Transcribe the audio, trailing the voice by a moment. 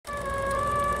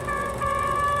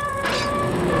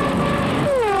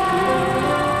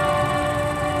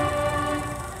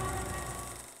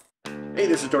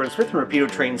Jordan Smith from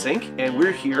Rapido Trains Inc. and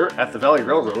we're here at the Valley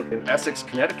Railroad in Essex,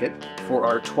 Connecticut for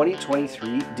our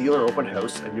 2023 Dealer Open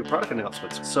House and new product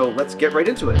announcements. So let's get right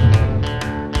into it.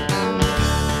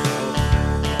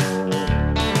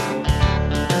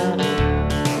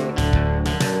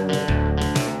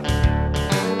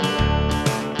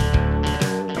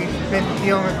 We've been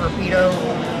dealing with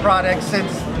Rapido products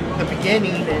since the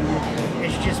beginning, and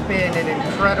it's just been an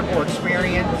incredible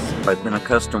experience. I've been a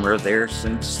customer there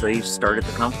since they started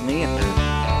the company.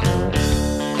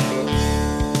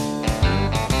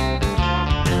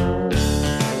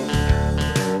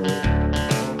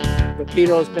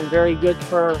 Rapido has been very good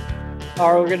for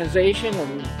our organization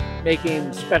and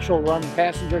making special run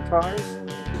passenger cars.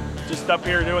 Just up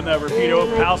here doing the Rapido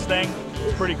Open House thing.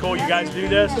 It's pretty cool you guys do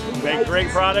this. Make great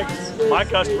products. My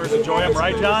customers enjoy them,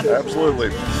 right, John? Absolutely.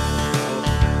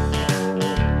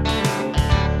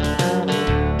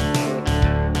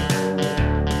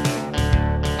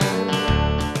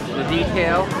 The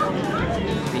detail,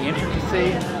 the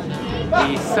intricacy,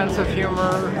 the sense of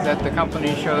humor that the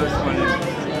company shows when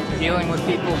dealing with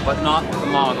people, but not the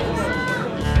models.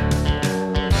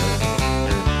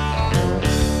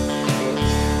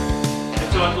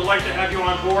 So I'd like to have you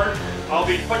on board. I'll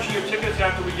be punching your tickets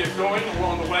after we get going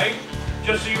along the way.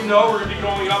 Just so you know, we're going to be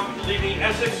going up, leaving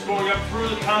Essex, going up through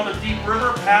the town of Deep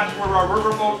River, past where our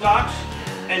riverboat docks,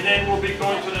 and then we'll be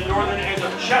going to the northern end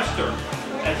of Chester.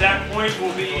 At that point,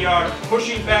 we'll be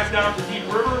pushing back down to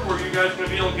Deep River, where you guys are going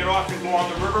to be able to get off and go on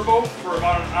the riverboat for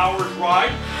about an hour's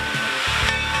ride.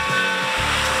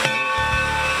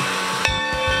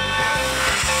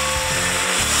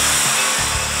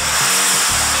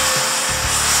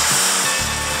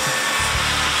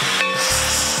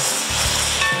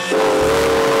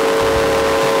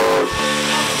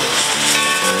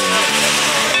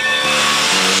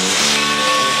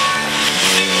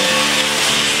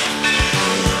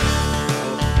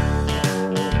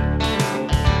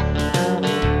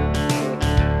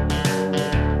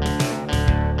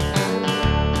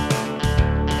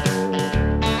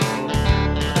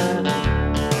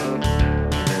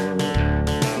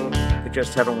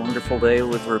 Just had a wonderful day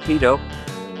with Rapido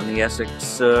on the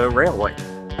Essex Railway.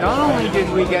 Not only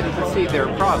did we get to see their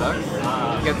products,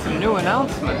 get some new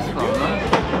announcements from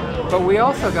them, but we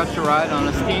also got to ride on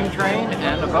a steam train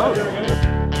and a boat.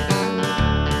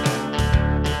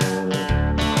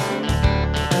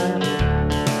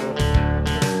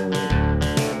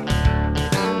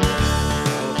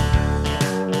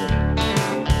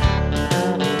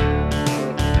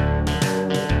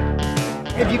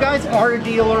 If you guys are a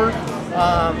dealer,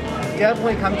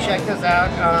 definitely come check us out.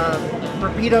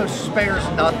 Rapido spares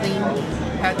nothing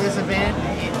at this event.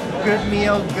 Good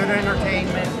meal, good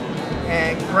entertainment,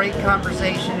 and great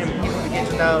conversation and people to get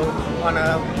to know on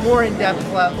a more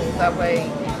in-depth level. That way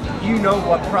you know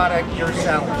what product you're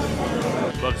selling.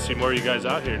 Love to see more of you guys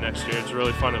out here next year. It's a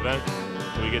really fun event.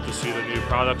 We get to see the new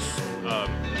products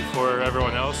before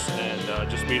everyone else and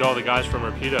just meet all the guys from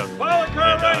Rapido.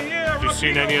 And if you've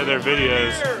seen any of their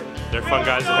videos, they're fun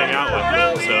guys to hang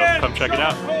out with, so come check it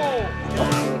out.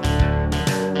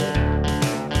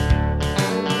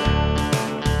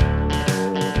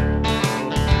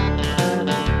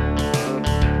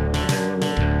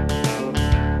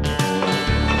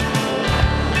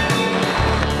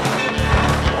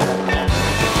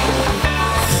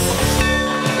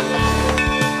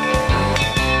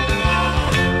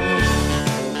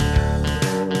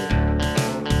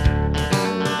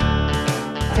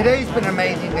 Today's been an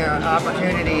amazing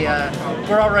opportunity.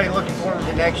 We're already looking forward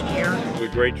to next year. A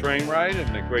great train ride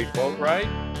and a great boat ride.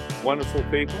 Wonderful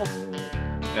people.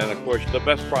 And of course, the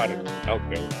best product out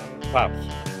there, Pops.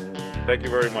 Thank you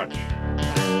very much.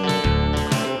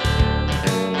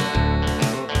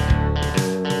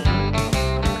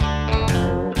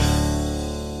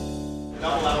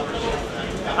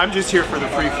 I'm just here for the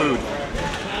free food.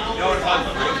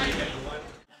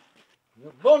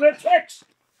 Lunatics!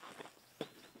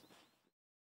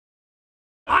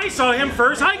 I saw him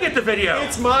first, I get the video.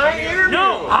 It's my interview.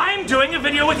 No, I'm doing a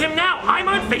video with him now. I'm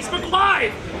on Facebook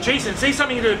Live. Jason, say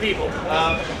something to the people.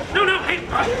 No, hey.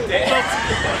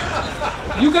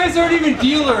 You guys aren't even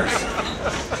dealers.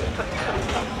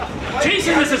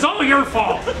 Jason, this is all your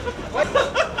fault.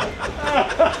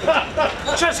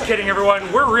 Just kidding, everyone.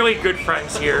 We're really good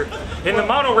friends here. In the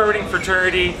mono railroading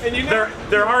fraternity,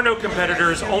 there are no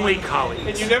competitors, only colleagues.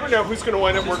 And you never know who's going to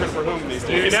wind up working for whom these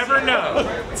days. You never know.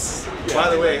 By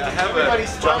the way, I have a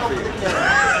job for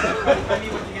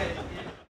you.